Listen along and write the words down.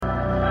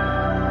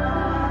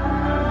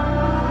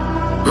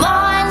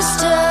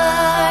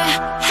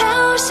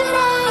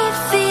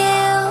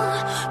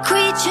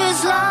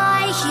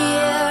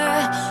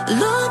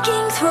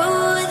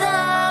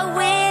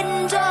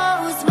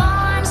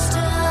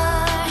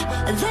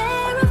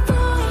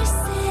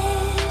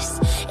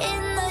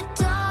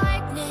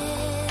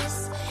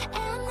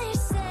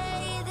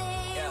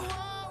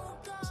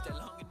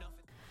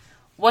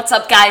What's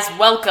up, guys?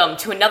 Welcome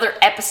to another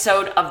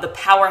episode of the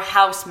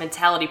Powerhouse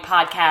Mentality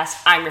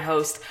Podcast. I'm your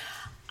host.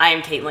 I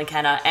am Caitlin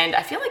Kenna, and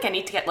I feel like I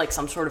need to get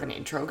some sort of an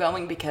intro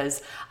going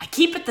because I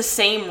keep it the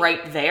same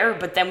right there,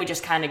 but then we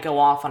just kind of go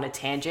off on a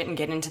tangent and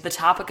get into the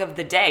topic of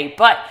the day.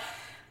 But,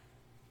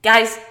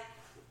 guys,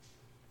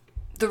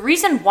 the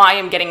reason why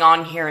I'm getting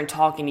on here and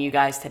talking to you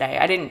guys today,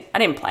 I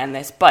didn't plan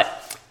this,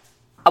 but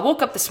I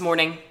woke up this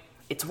morning.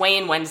 It's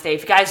Weigh-In Wednesday.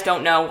 If you guys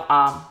don't know,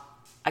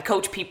 I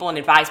coach people and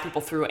advise people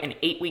through an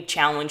 8-week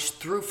challenge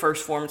through 1st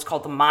Phorm. It's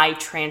called the My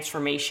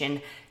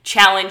Transformation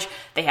Challenge.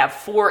 They have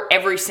 4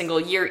 every single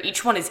year.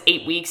 Each one is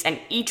 8 weeks, and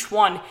each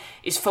one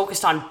is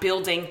focused on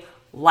building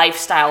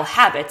lifestyle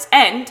habits.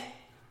 And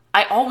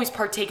I always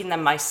partake in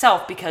them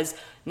myself because,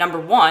 number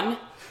one,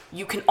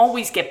 you can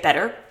always get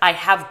better. I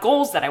have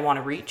goals that I want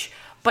to reach.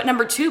 But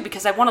number two,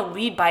 because I want to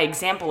lead by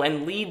example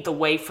and lead the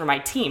way for my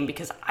team,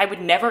 because I would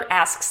never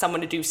ask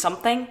someone to do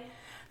something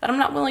that I'm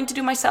not willing to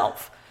do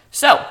myself.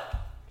 So,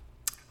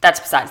 that's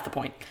besides the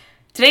point.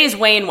 Today is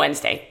Weigh-In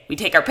Wednesday. We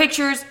take our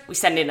pictures, we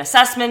send in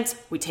assessments,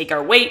 we take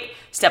our weight,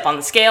 step on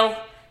the scale,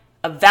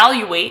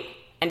 evaluate,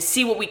 and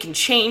see what we can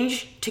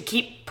change to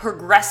keep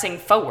progressing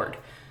forward.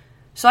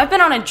 So I've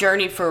been on a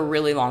journey for a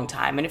really long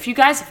time, and if you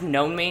guys have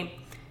known me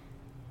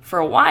for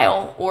a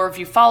while, or if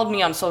you followed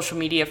me on social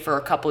media for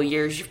a couple of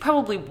years, you've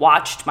probably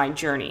watched my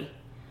journey.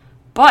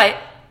 But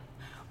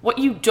what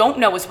you don't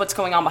know is what's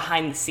going on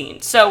behind the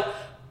scenes. So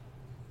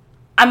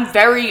I'm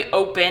very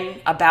open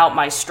about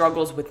my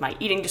struggles with my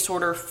eating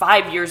disorder.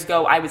 5 years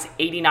ago, I was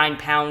 89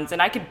 pounds and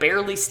I could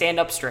barely stand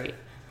up straight,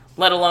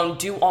 let alone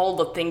do all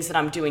the things that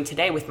I'm doing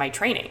today with my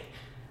training.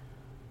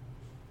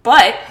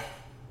 But,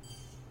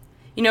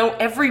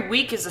 every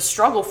week is a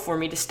struggle for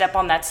me to step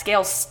on that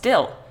scale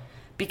still,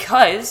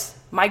 because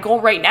my goal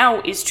right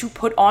now is to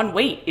put on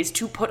weight, is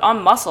to put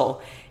on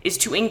muscle, is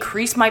to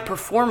increase my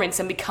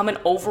performance and become an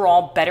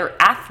overall better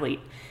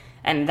athlete.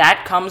 And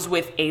that comes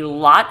with a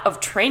lot of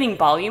training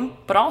volume,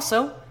 but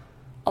also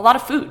a lot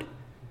of food.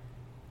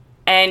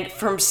 And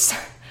for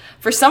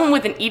someone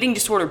with an eating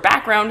disorder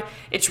background,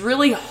 it's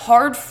really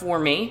hard for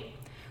me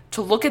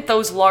to look at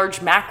those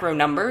large macro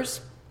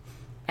numbers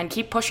and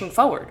keep pushing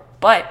forward.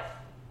 But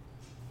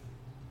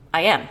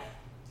I am.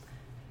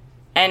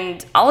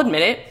 And I'll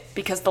admit it,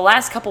 because the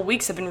last couple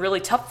weeks have been really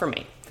tough for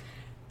me.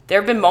 There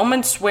have been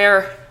moments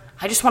where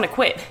I just want to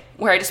quit,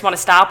 where I just want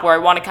to stop, where I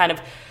want to kind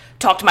of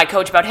talk to my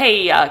coach about,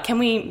 hey, can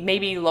we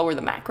maybe lower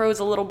the macros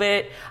a little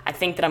bit? I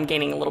think that I'm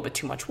gaining a little bit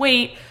too much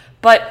weight.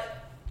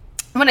 But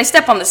when I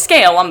step on the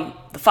scale, I'm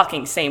the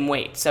fucking same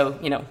weight. So,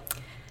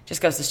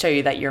 just goes to show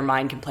you that your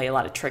mind can play a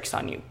lot of tricks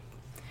on you.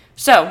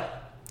 So,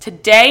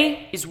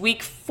 today is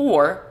week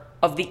 4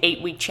 of the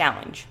 8-week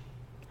challenge.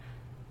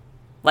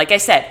 Like I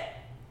said,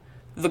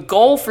 the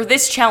goal for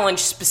this challenge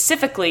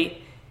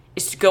specifically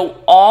is to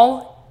go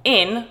all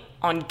in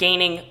on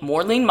gaining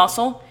more lean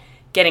muscle,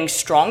 getting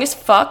strong as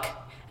fuck,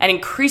 and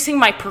increasing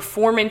my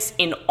performance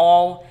in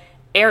all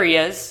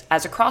areas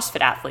as a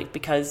CrossFit athlete,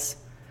 because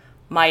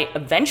my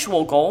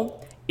eventual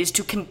goal is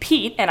to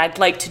compete, and I'd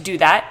like to do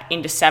that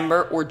in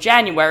December or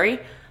January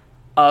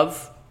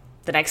of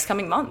the next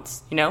coming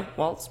months. We're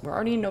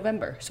already in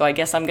November, so I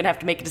guess I'm going to have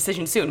to make a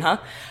decision soon, huh?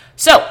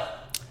 So,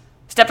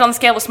 stepped on the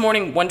scale this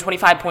morning,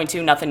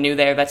 125.2, nothing new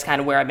there. That's kind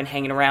of where I've been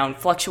hanging around,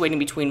 fluctuating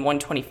between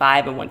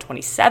 125 and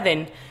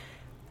 127.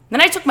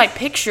 Then I took my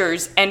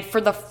pictures, and for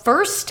the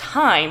first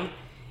time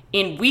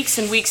in weeks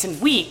and weeks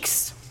and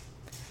weeks,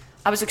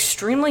 I was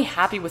extremely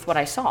happy with what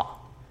I saw.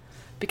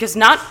 Because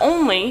not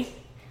only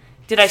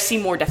did I see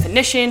more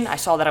definition, I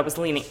saw that I was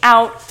leaning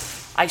out,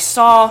 I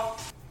saw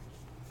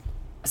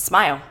a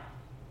smile.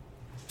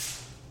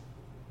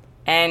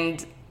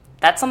 And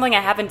that's something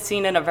I haven't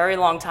seen in a very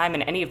long time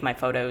in any of my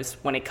photos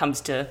when it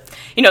comes to,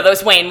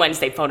 those Weigh-In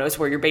Wednesday photos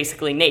where you're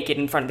basically naked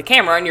in front of the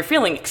camera and you're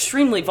feeling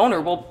extremely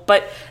vulnerable.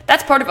 But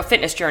that's part of a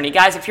fitness journey.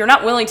 Guys, if you're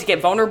not willing to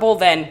get vulnerable,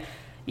 then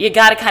you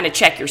got to kind of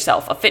check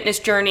yourself. A fitness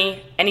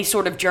journey, any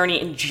sort of journey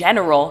in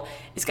general,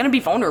 is going to be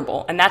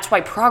vulnerable. And that's why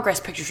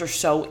progress pictures are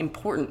so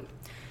important.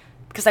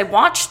 Because I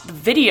watched the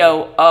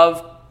video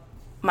of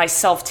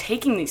myself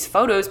taking these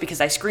photos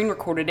because I screen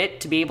recorded it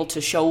to be able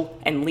to show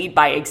and lead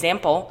by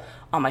example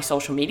on my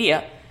social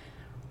media.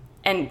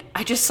 And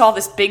I just saw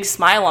this big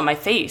smile on my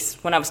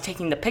face when I was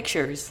taking the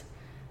pictures.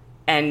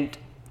 And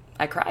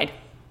I cried.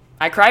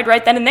 I cried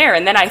right then and there.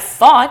 And then I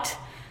thought,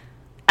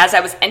 as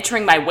I was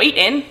entering my weight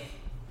in,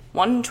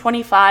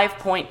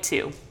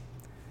 125.2.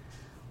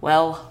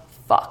 Well,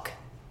 fuck.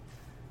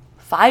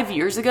 5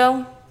 years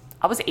ago,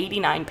 I was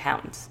 89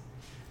 pounds.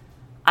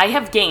 I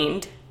have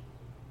gained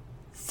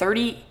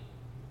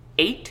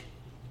 38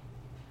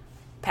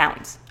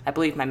 pounds. I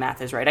believe my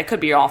math is right. I could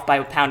be off by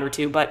a pound or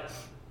two, but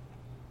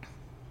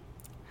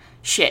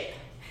shit.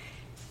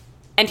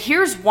 And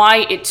here's why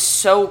it's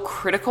so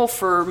critical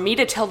for me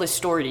to tell this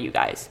story to you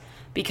guys.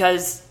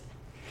 Because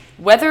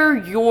whether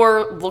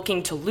you're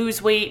looking to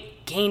lose weight,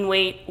 gain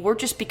weight, or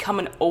just become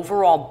an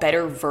overall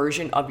better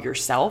version of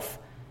yourself,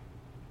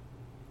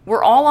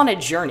 we're all on a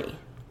journey.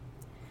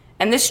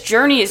 And this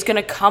journey is going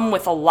to come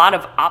with a lot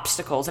of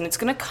obstacles, and it's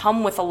going to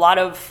come with a lot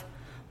of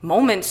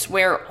moments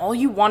where all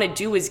you want to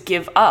do is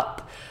give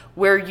up,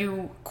 where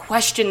you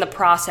question the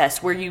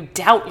process, where you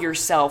doubt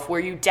yourself, where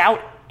you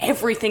doubt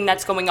everything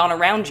that's going on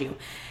around you.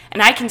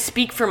 And I can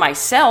speak for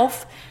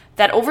myself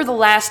that over the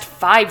last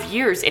 5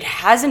 years, it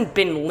hasn't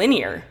been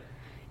linear.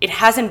 It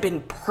hasn't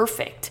been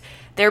perfect.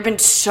 There have been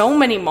so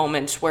many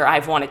moments where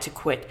I've wanted to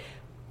quit.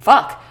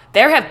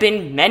 There have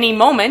been many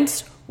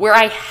moments where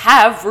I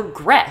have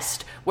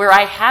regressed, where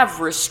I have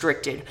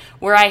restricted,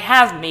 where I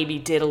have maybe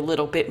did a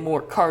little bit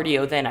more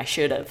cardio than I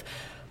should have.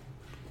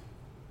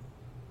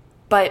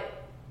 But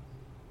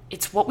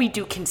it's what we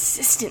do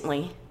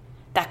consistently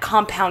that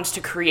compounds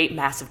to create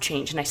massive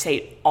change. And I say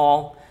it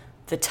all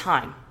the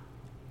time.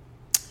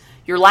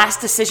 Your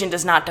last decision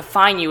does not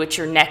define you. It's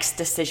your next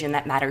decision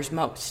that matters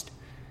most.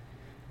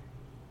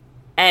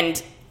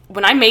 And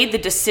when I made the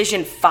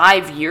decision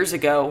 5 years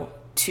ago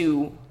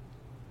to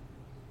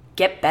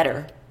get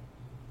better,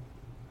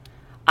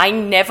 I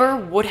never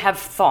would have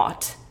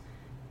thought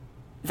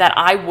that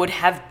I would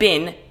have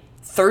been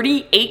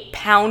 38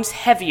 pounds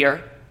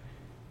heavier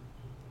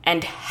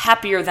and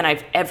happier than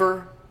I've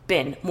ever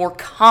been, more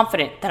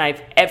confident than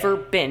I've ever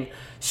been,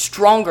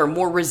 stronger,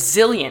 more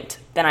resilient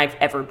than I've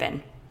ever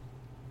been.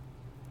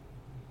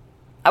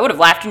 I would have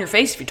laughed in your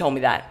face if you told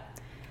me that.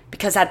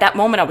 Because at that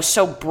moment I was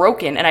so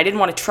broken and I didn't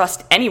want to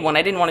trust anyone.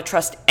 I didn't want to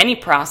trust any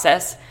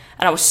process.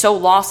 And I was so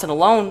lost and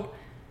alone.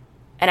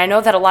 And I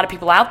know that a lot of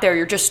people out there,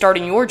 you're just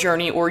starting your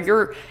journey, or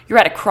you're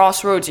at a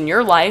crossroads in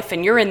your life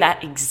and you're in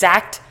that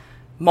exact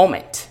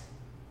moment.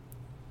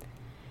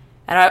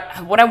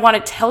 And what I want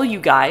to tell you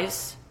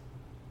guys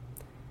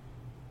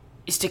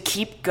is to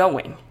keep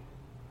going.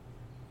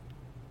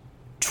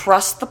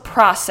 Trust the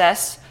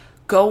process.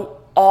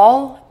 Go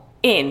all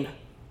in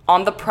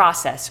on the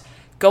process.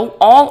 Go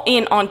all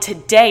in on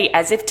today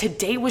as if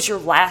today was your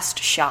last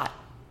shot.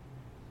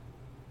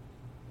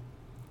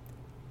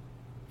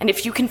 And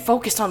if you can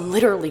focus on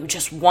literally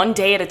just one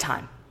day at a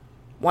time,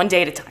 one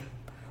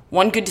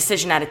good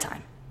decision at a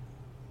time,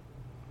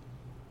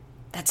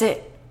 that's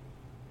it.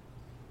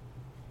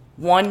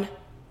 One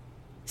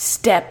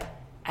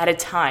step at a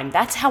time.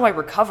 That's how I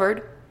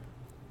recovered.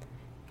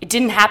 It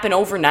didn't happen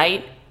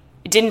overnight.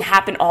 It didn't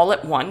happen all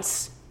at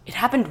once. It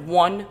happened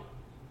one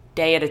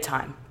day at a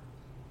time.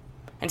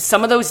 And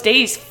some of those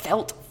days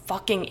felt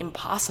fucking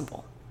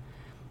impossible.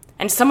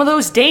 And some of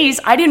those days,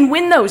 I didn't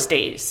win those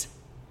days.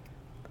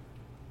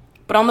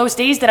 But on those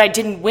days that I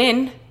didn't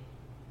win,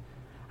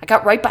 I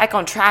got right back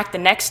on track the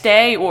next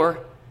day, or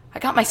I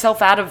got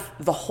myself out of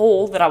the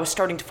hole that I was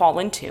starting to fall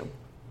into.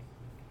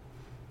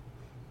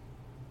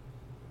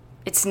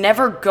 It's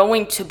never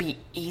going to be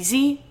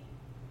easy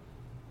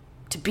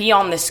to be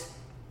on this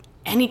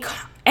any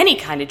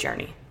kind of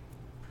journey.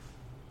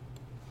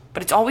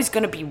 But it's always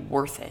going to be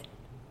worth it.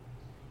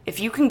 If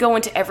you can go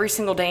into every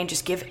single day and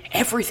just give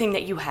everything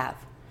that you have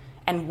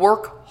and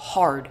work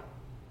hard,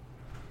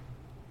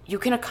 you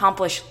can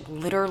accomplish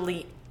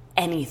literally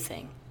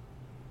anything.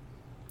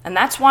 And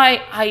that's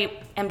why I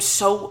am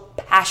so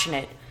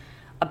passionate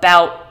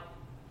about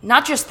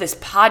not just this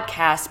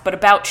podcast, but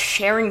about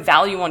sharing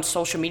value on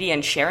social media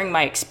and sharing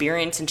my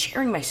experience and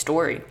sharing my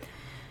story.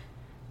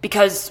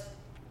 Because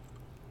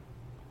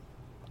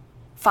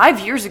 5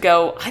 years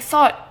ago,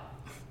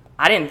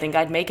 I didn't think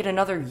I'd make it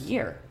another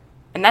year.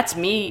 And that's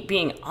me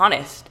being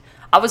honest.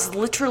 I was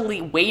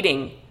literally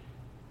waiting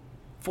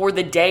for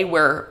the day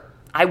where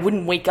I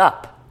wouldn't wake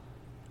up.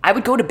 I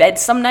would go to bed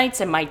some nights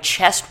and my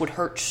chest would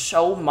hurt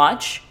so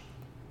much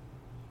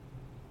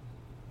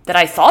that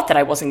I thought that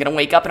I wasn't going to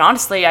wake up. And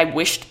honestly, I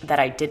wished that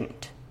I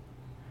didn't,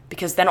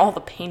 because then all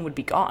the pain would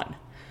be gone.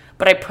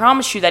 But I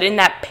promise you that in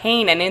that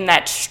pain and in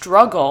that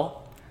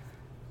struggle,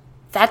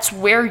 that's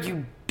where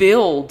you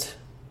build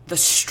the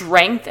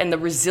strength and the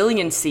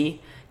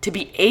resiliency to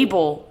be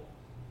able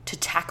to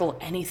tackle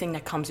anything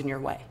that comes in your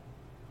way.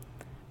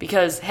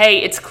 Because, hey,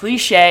 it's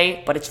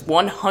cliche, but it's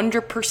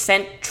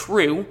 100%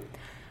 true.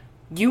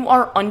 You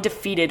are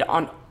undefeated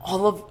on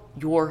all of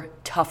your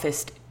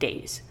toughest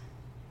days.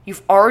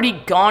 You've already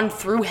gone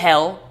through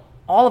hell.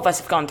 All of us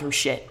have gone through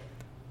shit.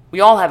 We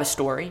all have a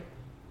story.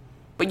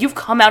 But you've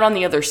come out on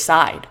the other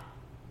side.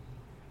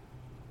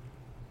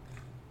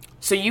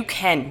 So you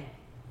can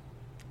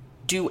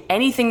do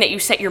anything that you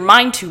set your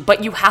mind to,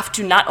 but you have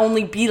to not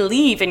only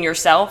believe in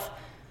yourself,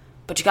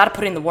 but you got to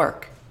put in the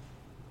work.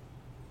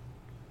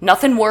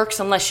 Nothing works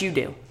unless you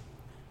do.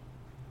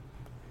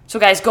 So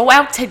guys, go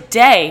out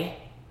today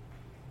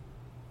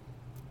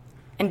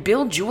and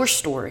build your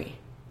story.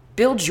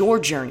 Build your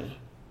journey.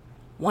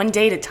 One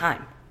day at a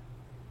time.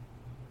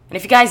 And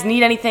if you guys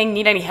need anything,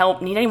 need any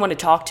help, need anyone to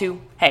talk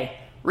to, hey,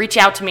 reach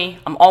out to me.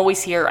 I'm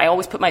always here. I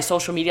always put my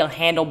social media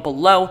handle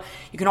below.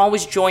 You can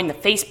always join the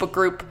Facebook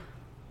group.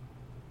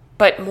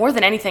 But more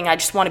than anything, I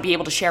just want to be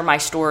able to share my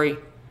story,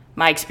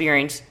 my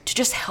experience, to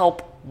just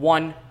help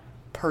one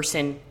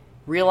person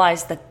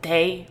realize that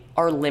they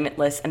are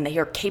limitless and they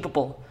are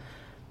capable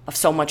of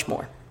so much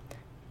more.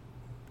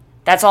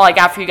 That's all I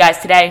got for you guys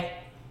today.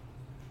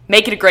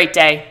 Make it a great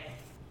day.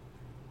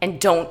 And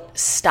don't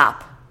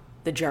stop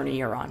the journey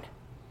you're on.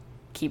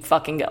 Keep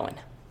fucking going.